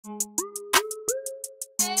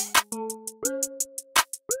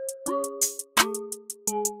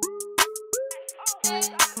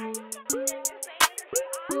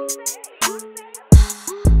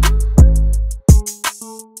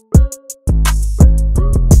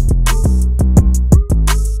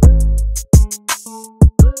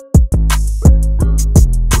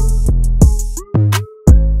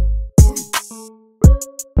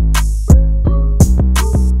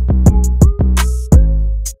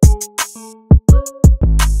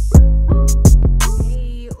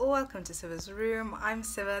welcome to Siva's room. I'm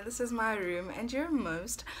Siva, this is my room, and you're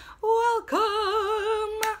most welcome.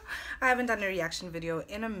 I haven't done a reaction video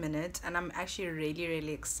in a minute, and I'm actually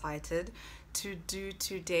really excited to do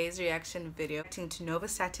today's reaction video reacting to Nova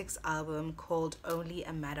Static's album called Only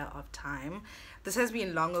a Matter of Time. This has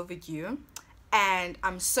been long overdue, and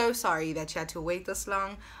I'm so sorry that you had to wait this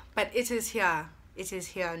long, but it is here. It is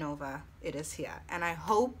here, Nova. It is here, and I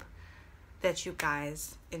hope that you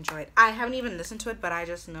guys enjoyed. I haven't even listened to it, but I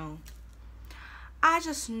just know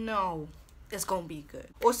it's gonna be good.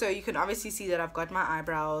 Also, you can obviously see that I've got my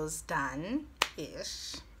eyebrows done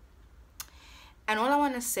ish, and all I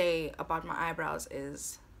want to say about my eyebrows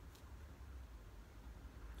is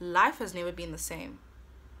life has never been the same.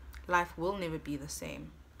 Life will never be the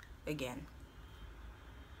same again.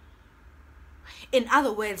 In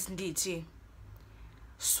other words, ndithi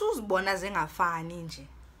susibona zingafani nje.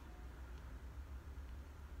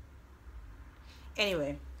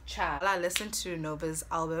 Anyway, child, I listened to Nova's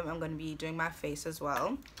album. I'm going to be doing my face as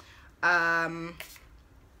well. Let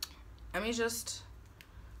me just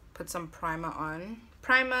put some primer on.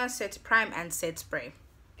 Prime and set spray.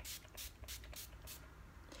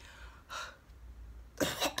 What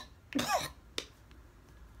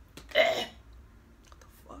the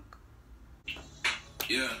fuck?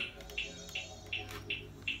 Yeah.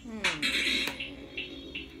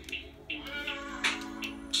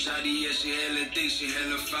 Shawty, yeah, she hella thick, she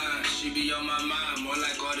hella fine. She be on my mind, more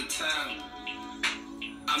like all the time.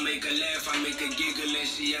 I make her laugh, I make her giggle, and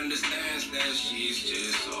she understands that she's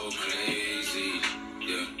just so crazy.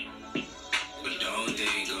 Yeah. But don't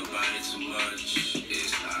think about it too much,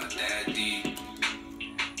 it's not that deep.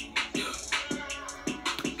 Yeah.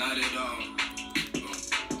 Not at all.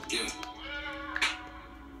 Yeah.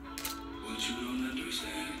 What you don't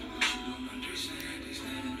understand is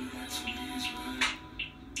that you do that to me as well.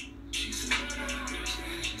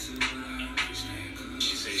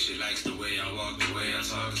 She likes the way I walk, the way I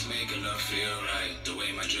talk, it's making her feel right. The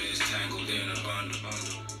way my dress tangled in a bundle.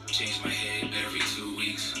 Change my head every 2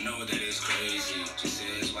 weeks. I know that it's crazy. She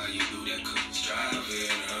says, why you do that? 'Cause it's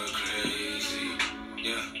driving her crazy.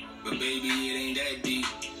 Yeah, but baby, it ain't that deep.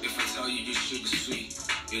 If I tell you you're sugar sweet,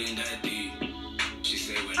 it ain't that deep. She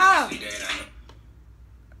said when I say that,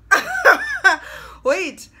 I know.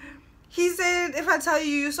 Wait. He said, if I tell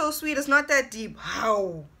you you're so sweet, it's not that deep.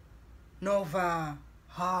 How? Nova.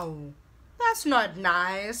 How? That's not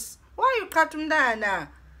nice. Why you cut him down now?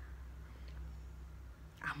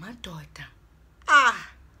 I'm a daughter.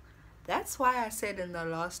 That's why I said in the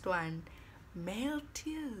last one, male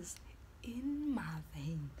tears in my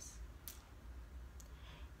veins.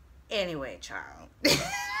 Anyway, child.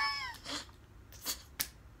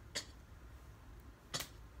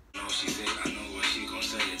 She said, I know what she gon'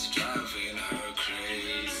 say, it's driving her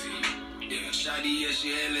crazy. Yeah, Shawty, yeah, she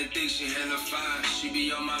hella thick, she hella fine. She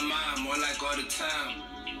be on my mind, more like all the time.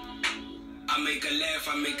 I make her laugh,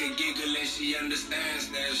 I make her giggle, and she understands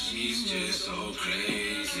that she's just so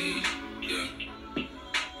crazy. Yeah,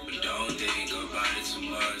 but don't think about it too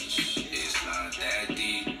much, it's not that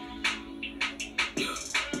deep. Yeah.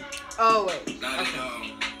 Oh, wait. Not at all.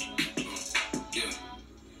 Yeah.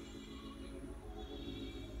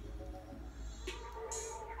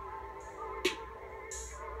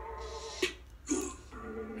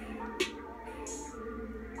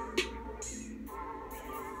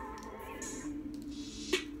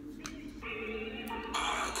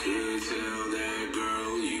 Tell that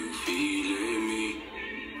girl you feeling me.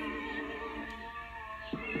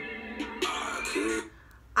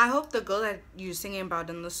 I hope the girl that you're singing about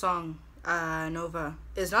in the song, Nova,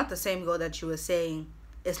 is not the same girl that you were saying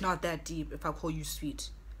it's not that deep if I call you sweet.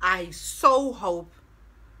 I so hope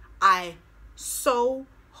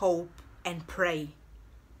and pray.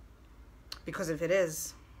 Because if it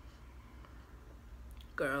is,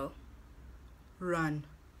 girl, run.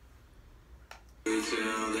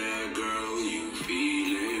 Tell that girl you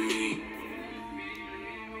feeling me.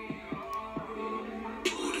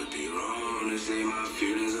 Would it be wrong to say my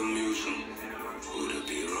feelings are mutual? Would it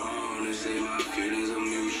be wrong to say my feelings are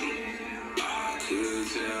mutual? I could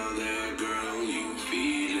tell that girl you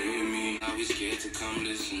feeling me. I'll be scared to come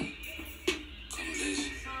listen.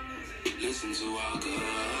 Listen to our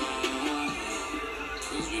girl.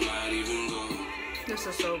 'Cause we might even go. This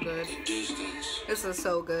is so good. The distance. This is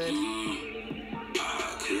so good. I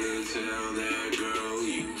could tell that girl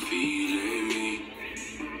you feeling me.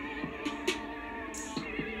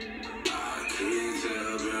 I could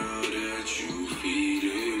tell, girl, that you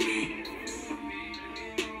feeling me.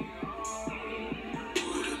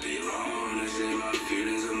 Would it be wrong to say my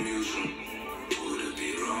feelings are mutual? Would it be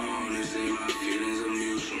wrong to say my feelings are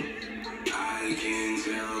mutual? I can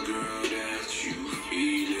tell, girl,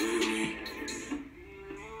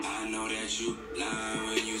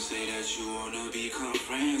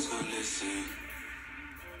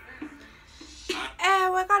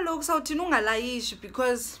 kaloku sawuthini ungalayishi,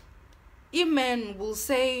 because men will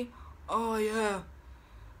say, oh yeah,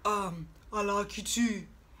 I like you too.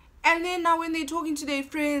 And then now when they're talking to their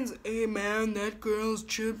friends, hey man, that girl's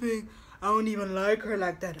tripping. I don't even like her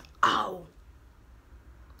like that. Ow.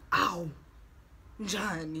 Ow.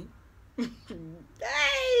 Johnny.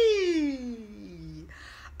 Hey.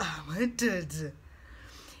 I'm a dude.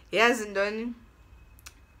 Yes, Ndoni.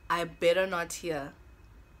 I better not hear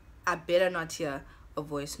a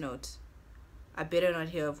voice note. I better not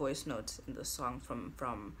hear a voice note in the song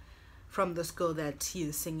from this girl that he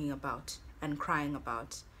is singing about and crying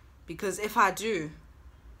about. Because if I do,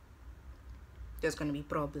 there's gonna be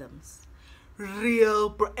problems. A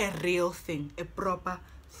real thing, a proper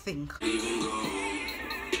thing. Even go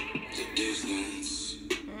the distance.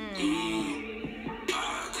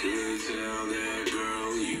 I could tell that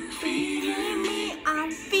girl you feeling me.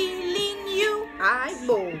 I'm feeling you. I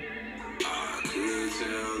know. I could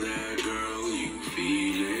tell that girl you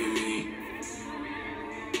feeling me.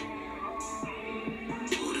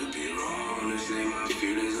 Would it be wrong to say my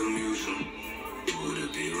feelings are mutual? Would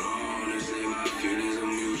it be wrong to say my feelings are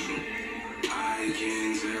mutual? I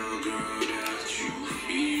can tell, girl, that you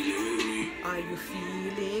feeling me. Are you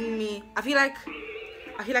feeling me? I feel like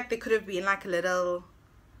there could have been like a little,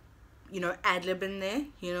 ad-lib in there,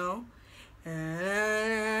 I'm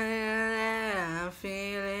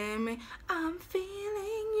feeling me, I'm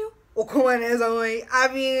feeling you. I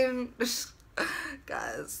mean,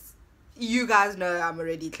 guys, you guys know I'm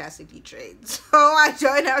already classically trained, so I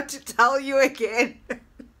don't have to tell you again.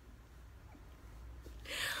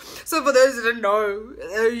 So for those that don't know,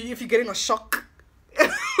 if you're getting a shock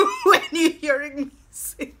when you're hearing me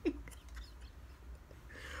sing,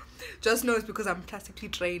 just know it's because I'm classically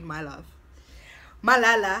trained, my love.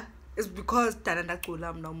 Malala is because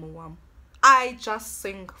I just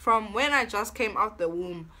sing from when I just came out the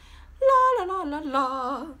womb. La la la la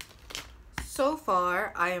la. So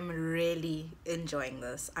far, I am really enjoying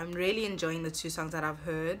this. I'm really enjoying the 2 songs that I've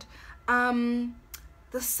heard.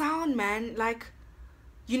 The sound, man, like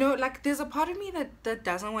there's a part of me that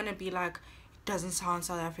doesn't want to be like, it doesn't sound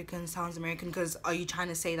South African, sounds American, because are you trying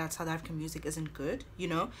to say that South African music isn't good,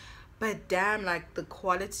 But damn, like the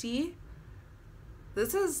quality,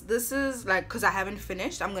 this is like, because I haven't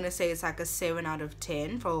finished, I'm gonna say it's like a 7 out of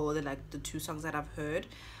 10 for all the 2 songs that I've heard.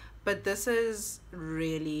 But this is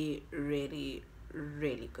really, really,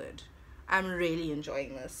 really good. I'm really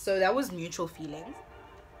enjoying this. So that was Mutual Feelings.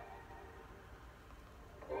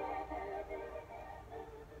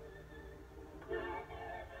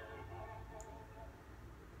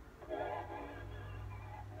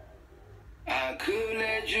 I could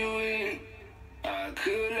let you in, I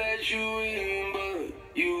could let you in, but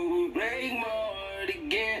you would break my heart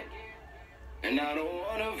again, and I don't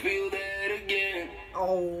wanna feel that again.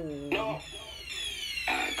 Oh. No,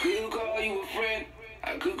 I could call you a friend,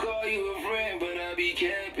 but I be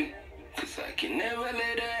capping, 'cause I can never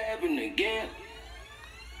let that happen again.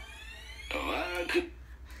 Oh, I could.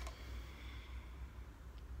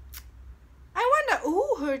 I wonder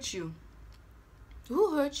who hurt you?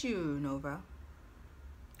 Who hurt you, Nova?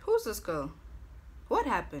 Who's this girl? What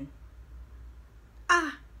happened?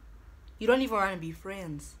 You don't even want to be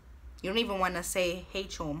friends. You don't even want to say, hey,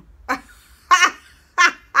 chom.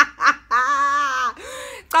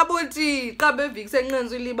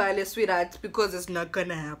 Sweetheart, because it's not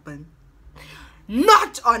gonna happen.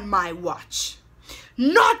 Not on my watch.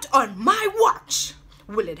 Not on my watch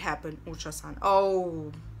will it happen, Ucha-san.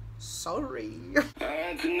 Oh, sorry.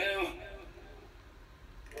 I could never.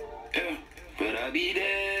 Yeah, but I'll be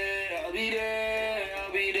there, I'll be there,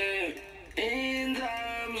 I'll be there in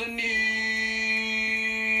times of need.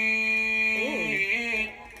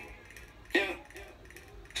 Yeah,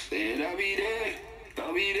 said I'll be there,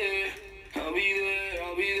 I'll be there, I'll be there,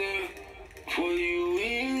 I'll be there for you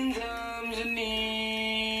in times of need.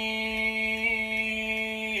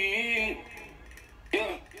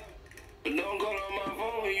 Yeah, but don't call on my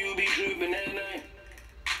phone when you be tripping at night.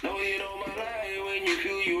 Don't hit on my line when you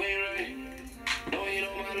feel you ain't right. Don't hit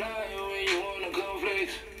on my line when you wanna come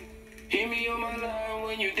flex. Hit me on my line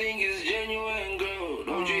when you think it's genuine, girl.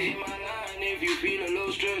 Don't you hit my line if you feel a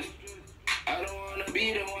little stressed. I don't wanna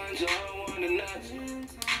be the one to unwind the knots.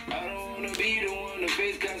 I don't wanna be the one to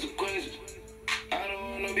face consequences. I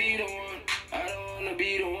don't wanna be the one. I don't wanna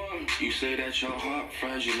be the one. You say that your heart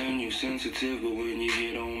fragile and you sensitive, but when you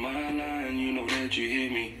hit on my line, you know that you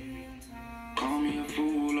hit me. Call me a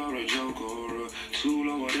fool or a joke or a tool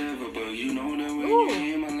or whatever, but you know that when you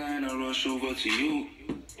hear my line, I rush over to you.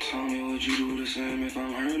 Tell me, would you do the same if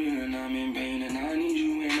I'm hurting and I'm in pain and I need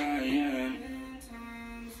you and I am?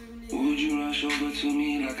 Would you rush over to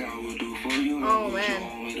me like I would do for you. Oh, Would man. you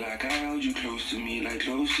hold me like I held you close to me, like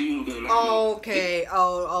close to you, girl. Okay.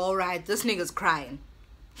 Oh, all right. This nigga's crying.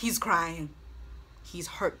 He's crying. He's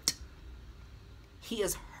hurt. He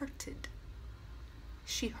is hurted.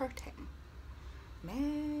 She hurt him.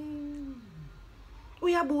 Man.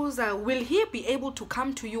 Uyabuza, will he be able to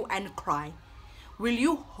come to you and cry? Will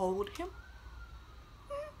you hold him?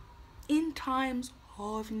 In times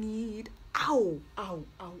of need. Ow, ow,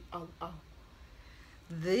 ow, ow, ow.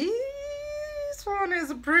 This one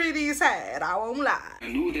is pretty sad, I won't lie. I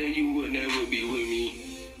knew that you would never be with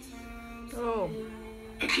me. Oh.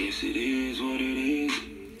 I guess it is what it is.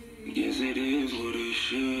 Guess it is what it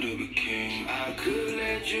should have became. I could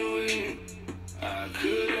let you in. I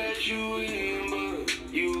could let you in,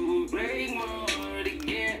 but you would break my heart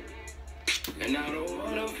again. And I don't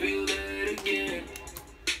wanna feel that again.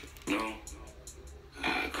 No.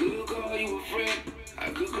 I could call you a friend. I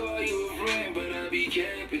could call you a friend, but I be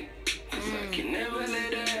capping. Cause I can never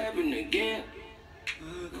let that happen again.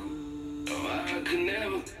 Oh, I could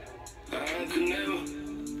never. I could never.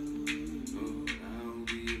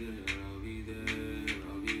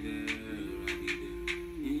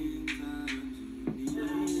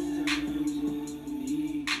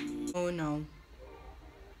 Oh no.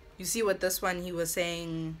 You see what this one, he was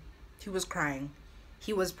saying, he was crying.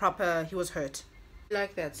 He was hurt. I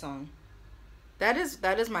like that song. That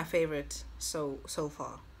is my favorite so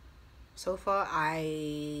far. So far,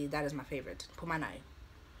 that is my favorite. Pumanai.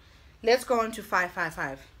 Let's go on to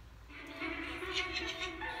 555.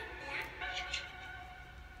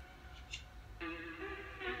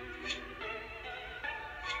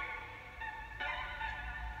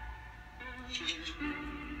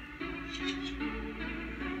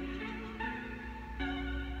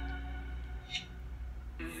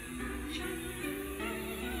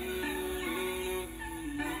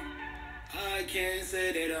 I can't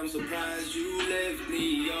say that I'm surprised you left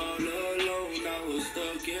me all alone. I was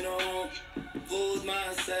stuck in a home. Pulled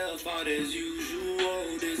myself out as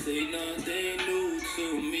usual. This ain't nothing new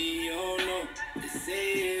to me, oh no. They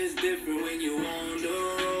say it's different when you on the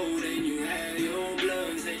road and you have your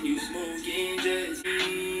blunts and you smoking just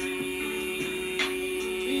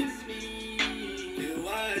then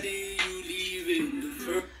why did you leave it the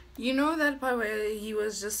first? You know that part where he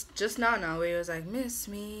was just now where he was like, miss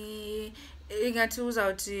me. You got tools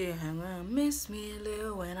out to you. I'm gonna miss me a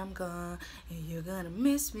little when I'm gone. And you're gonna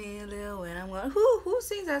miss me a little when I'm gone. Who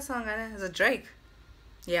sings that song? Is it Drake?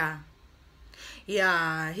 Yeah.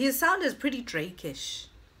 Yeah. His sound is pretty Drake-ish.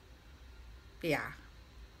 Yeah.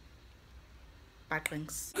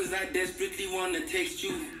 Backlinks. Cause I desperately wanna text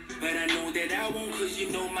you, but I know that I won't, cause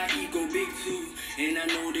you know my ego big too. And I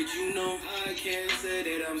know that you know I can't say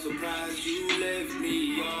that I'm surprised you left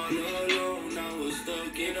me all alone. I was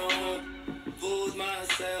stuck in a hole. Pulled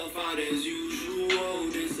myself out as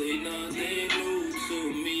usual. This ain't nothing new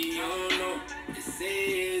to me, oh no. They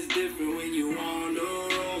say it's different when you on the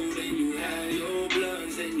road and you have your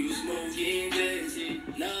blunts and you smoking jets.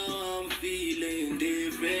 Now I'm feeling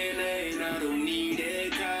different and I don't need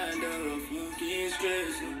that kind of fucking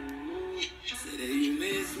stress. Say that you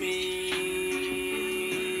miss me.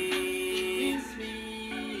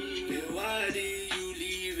 Then why did you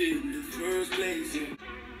leave in the first place?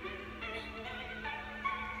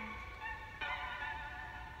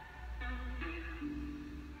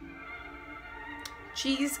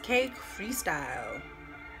 Cheesecake freestyle.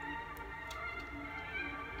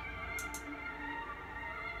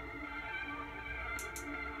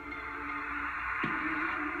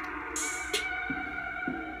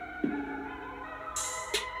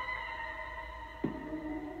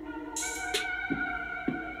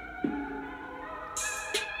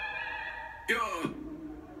 Yo,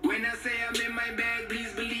 when I say I'm in my bag,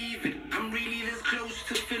 please believe it. I'm really this close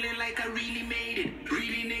to feeling like I really made it.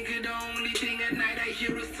 Really, nigga, the only thing at night I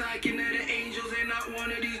hear is talking to the angels and not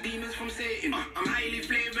one of these demons from Satan. I'm highly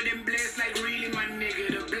flavored and blessed like really, my nigga.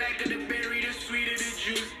 The blacker the berry, the sweeter the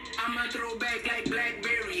juice. I'm a throwback like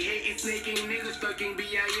Blackberry. Hating, snaking, niggas stuck in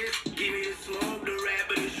BIS. Give me the smoke, the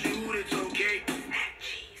rap, and the shoot, it's okay. Stack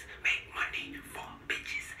cheese, make money for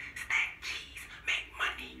bitches. Stack cheese, make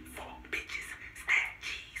money for bitches. Stack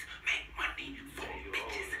cheese, make money for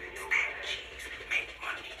bitches. Stack cheese, make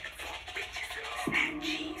money for bitches. Stack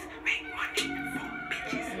cheese, make money for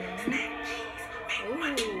bitches. Stack cheese, make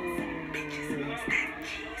money for bitches. Stack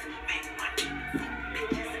cheese, make money for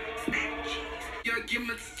bitches. Stack cheese. Yo, give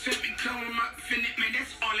me to me, come up, finna, man.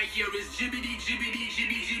 That's all I hear is jibbity, jibbity,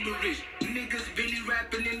 jibby, gibberish. Niggas really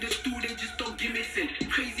rapping in the studio, just don't give me sin.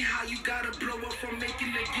 Crazy how you gotta blow up from making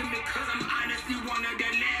a gimmick. Cause I'm honestly one of the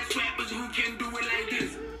last rappers who can do it like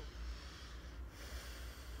this.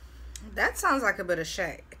 That sounds like a bit of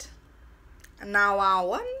shade. Now I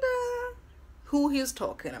wonder who he's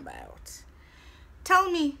talking about.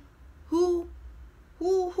 Tell me, who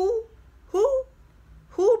blew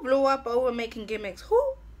up over making gimmicks? Who?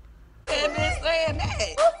 And they're saying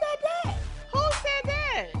that. Who said that? Who said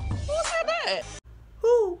that? Who said that?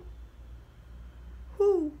 Who?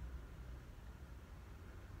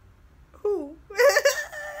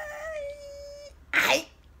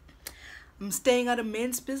 I'm staying out of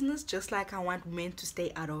men's business just like I want men to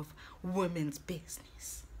stay out of women's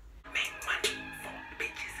business. Make money for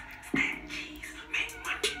bitches, stack cheese. Make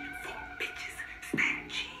money for bitches, stack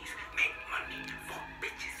cheese. Make money for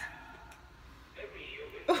bitches.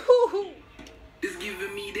 It's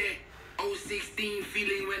giving me that 016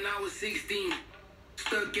 feeling when I was 16.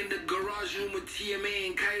 Stuck in the garage room with TMA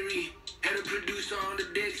and Kyrie. Had a producer on the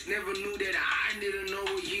decks, never knew that I didn't know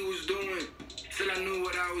what he was doing. Till I knew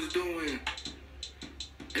what I was doing.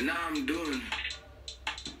 And now I'm doing it.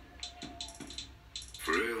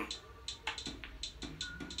 For real.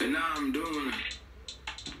 And now I'm doing it.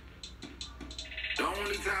 The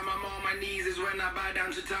only time I'm on my knees is when I bow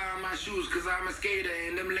down to tie on my shoes, cause I'm a skater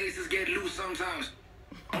and them laces get loose sometimes.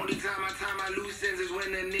 Only time I tie my loose ends is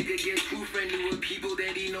when a nigga gets too friendly with people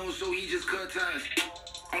that he knows, so he just cut ties.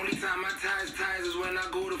 Only time I ties is when I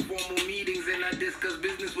go to formal meetings and I discuss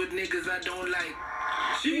business with niggas I don't like.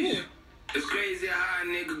 Sheesh. It's crazy how a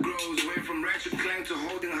nigga grows. Went from ratchet clank to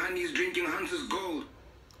holding honeys, drinking hunter's gold.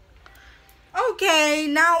 Okay,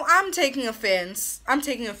 now I'm taking offense.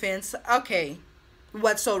 Okay.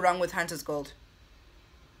 What's so wrong with Hunter's Gold?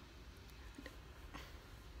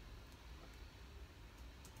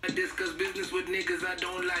 I discuss business with niggas I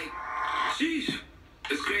don't like. Sheesh.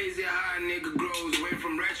 It's crazy how a nigga grows. Went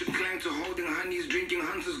from ratchet clank to holding honeys, drinking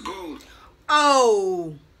hunter's gold.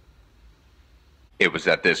 Oh. It was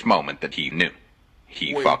at this moment that he knew.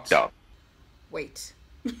 He fucked up. Wait.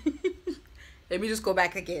 Let me just go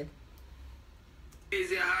back again.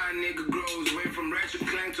 Crazy how a nigga grows. Went from ratchet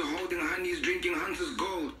clank to holding honeys, drinking hunter's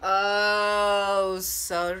gold. Oh,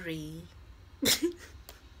 sorry.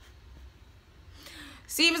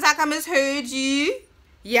 Seems like I misheard you.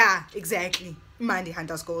 Yeah, exactly. Mandy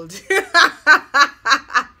Hunter's Gold.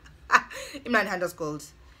 Mandy Hunter's Gold.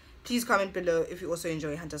 Please comment below if you also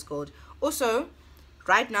enjoy Hunter's Gold. Also,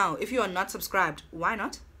 right now, if you are not subscribed, why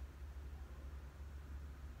not?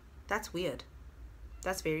 That's weird.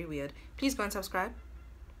 That's very weird. Please go and subscribe.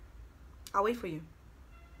 I'll wait for you.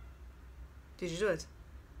 Did you do it?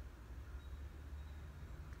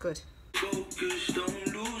 Good. Focus, don't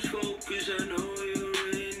lose focus. I know you're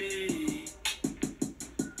in it.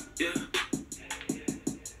 Yeah.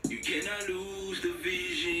 You cannot lose the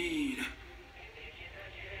vision.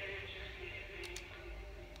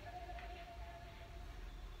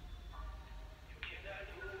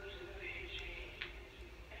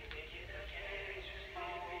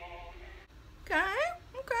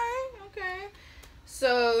 Okay.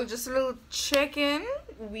 So just a little check-in.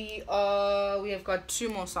 We have got 2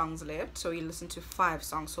 more songs left, so we listened to 5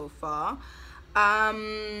 songs so far.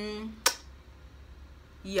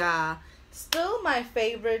 Yeah, still my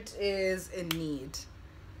favorite is In Need.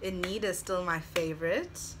 In Need is still my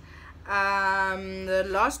favorite. The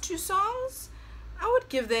last 2 songs, I would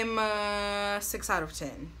give them 6 out of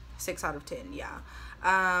 10. 6 out of 10, yeah.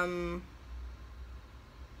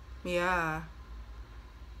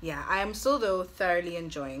 Yeah, I am still though thoroughly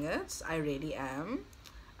enjoying it. I really am.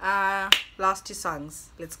 Last 2 songs.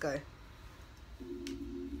 Let's go.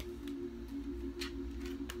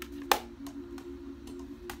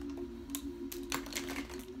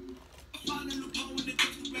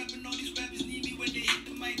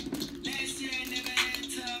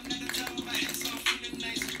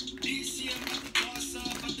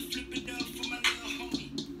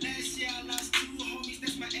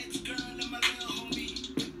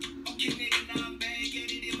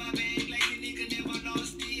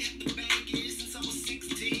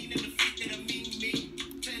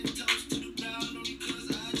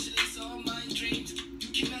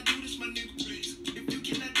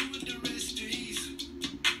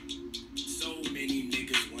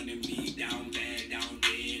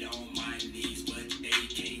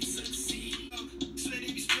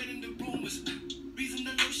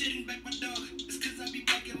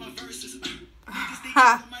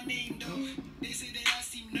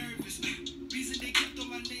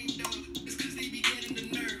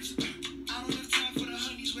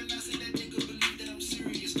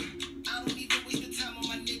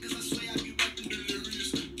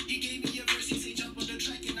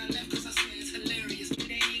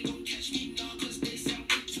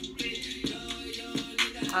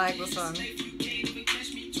 I like the song.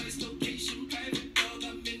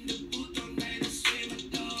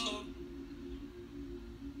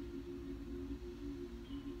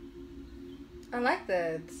 I like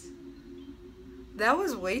that. That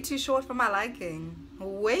was way too short for my liking.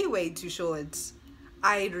 Way too short.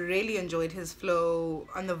 I really enjoyed his flow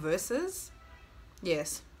on the verses.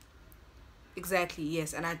 Yes. Exactly,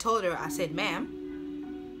 yes. And I told her, I said, ma'am,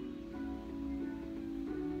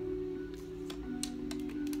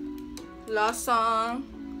 last song.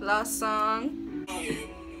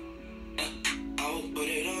 I'll put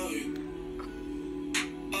it on you.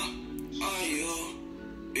 On you.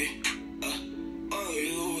 On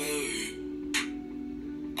you.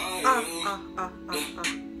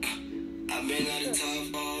 I've been out of time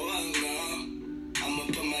for a while now. I'ma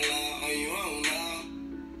put my line on you on now.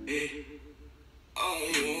 On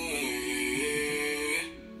you.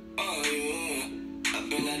 On you. I've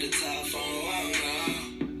been out of time for a while now.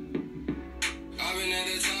 I've been at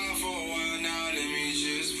the time for a while now, let me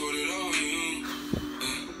just put it on you.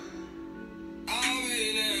 I've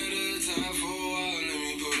been at the time for a while, let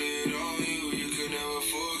me put it on you. You could never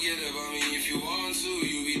forget about me if you want to,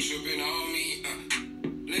 you be tripping on me.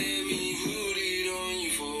 Let me put it on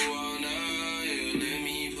you for a while now, yeah. Let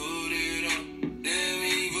me put it on. Let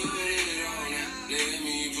me put it on, yeah. Let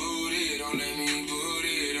me put it on, let me put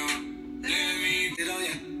it on. Let me put it on,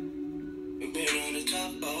 yeah. We've been on the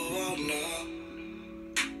top for a while now.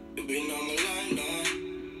 You been on my line now.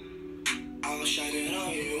 I was shining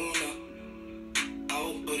on you now. I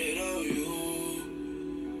will put it on you.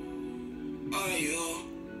 On you.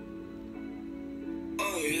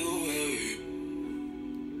 On you, baby.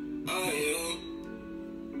 On you.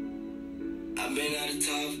 I've been out of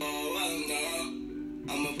time for a while now.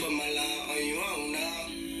 I'ma put my line on you on now.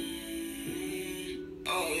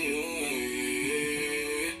 On you,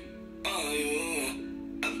 baby. On you.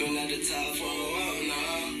 I've been out of time for a while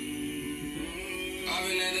now. I've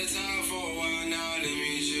been at the time for a while now, let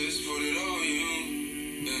me just put it on you.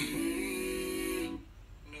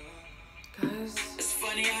 Guys, It's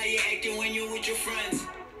funny how you acting when you with your friends.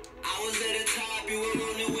 I was at the top, you were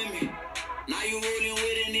rolling with me. Now you rolling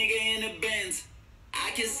with a nigga in the Benz.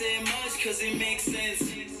 I can say much cause it makes sense.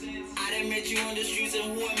 I done met you on the streets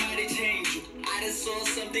and who am I to change you? I just saw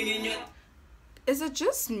something in your... is it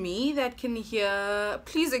just me that can hear?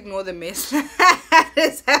 Please ignore the mess that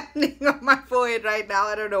is happening on my forehead right now.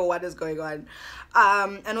 I don't know what is going on.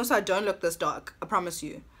 And also, I don't look this dark. I promise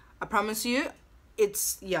you.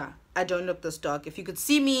 It's, yeah, I don't look this dark. If you could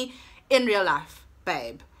see me in real life,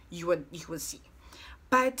 babe, you would see.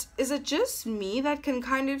 But is it just me that can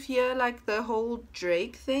kind of hear like the whole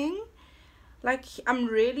Drake thing? Like, I'm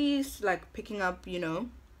really like picking up, you know,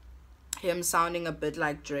 him sounding a bit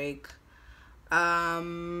like Drake.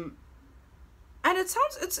 And it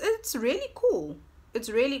sounds, it's really cool. It's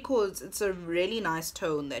really cool. It's a really nice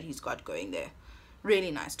tone that he's got going there.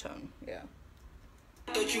 Really nice tone. Yeah.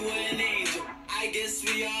 Thought you were an angel. I guess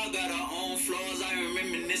we all got our own flaws. I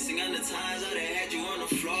reminiscing on the times I done had you on the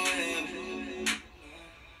floor. Yeah.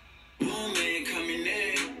 Boom, man, coming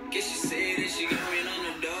in. Guess she said that she coming on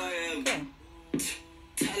the door. Yeah.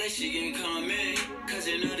 Tell her she can come in, cause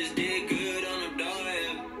you know this did good on the door.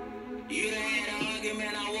 Yeah. You done had an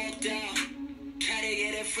argument, I walked out. Try to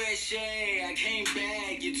get it fresh air. I came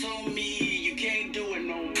back. You told me you can't do it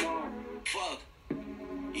no more. Fuck.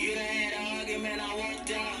 You done had an argument, I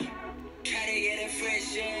walked out. Try to get it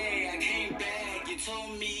fresh air. I came back. You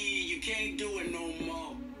told me you can't do it no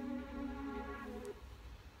more.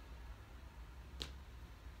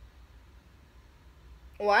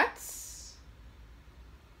 What? Is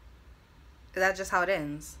that just how it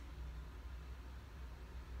ends?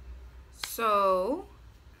 So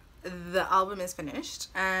the album is finished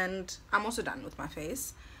and I'm also done with my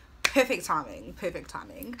face. Perfect timing.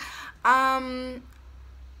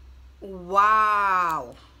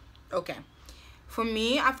 Wow. Okay, for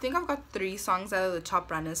me, I think I've got 3 songs that are the top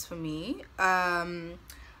runners for me.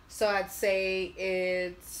 So I'd say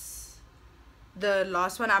it's the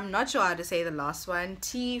last one. I'm not sure how to say the last one.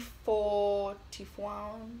 T4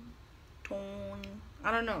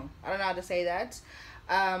 I don't know how to say that.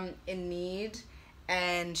 In Need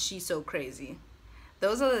and She's So Crazy.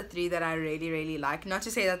 Those are the 3 that I really like. Not to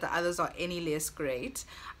say that the others are any less great.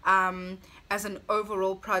 As an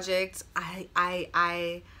overall project,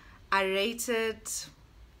 I rate it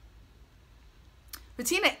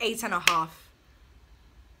between an 8.5.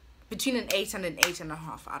 Between an 8 and an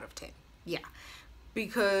 8.5 out of 10. Yeah,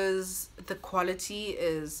 because the quality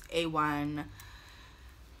is A1.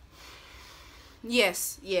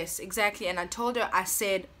 Yes, exactly. And I told her, I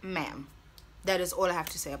said, ma'am, That is all I have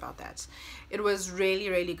to say about that. It was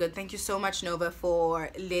really good. Thank you so much, Nova,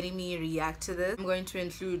 for letting me react to this. I'm going to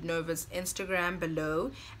include Nova's Instagram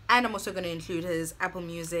below, and I'm also going to include his Apple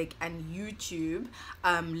Music and YouTube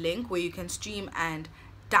link where you can stream and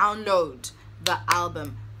download the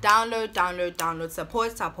album. Download,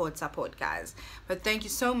 support, guys. But thank you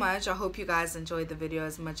so much. I hope you guys enjoyed the video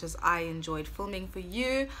as much as I enjoyed filming for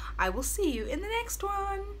you. I will see you in the next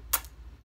one.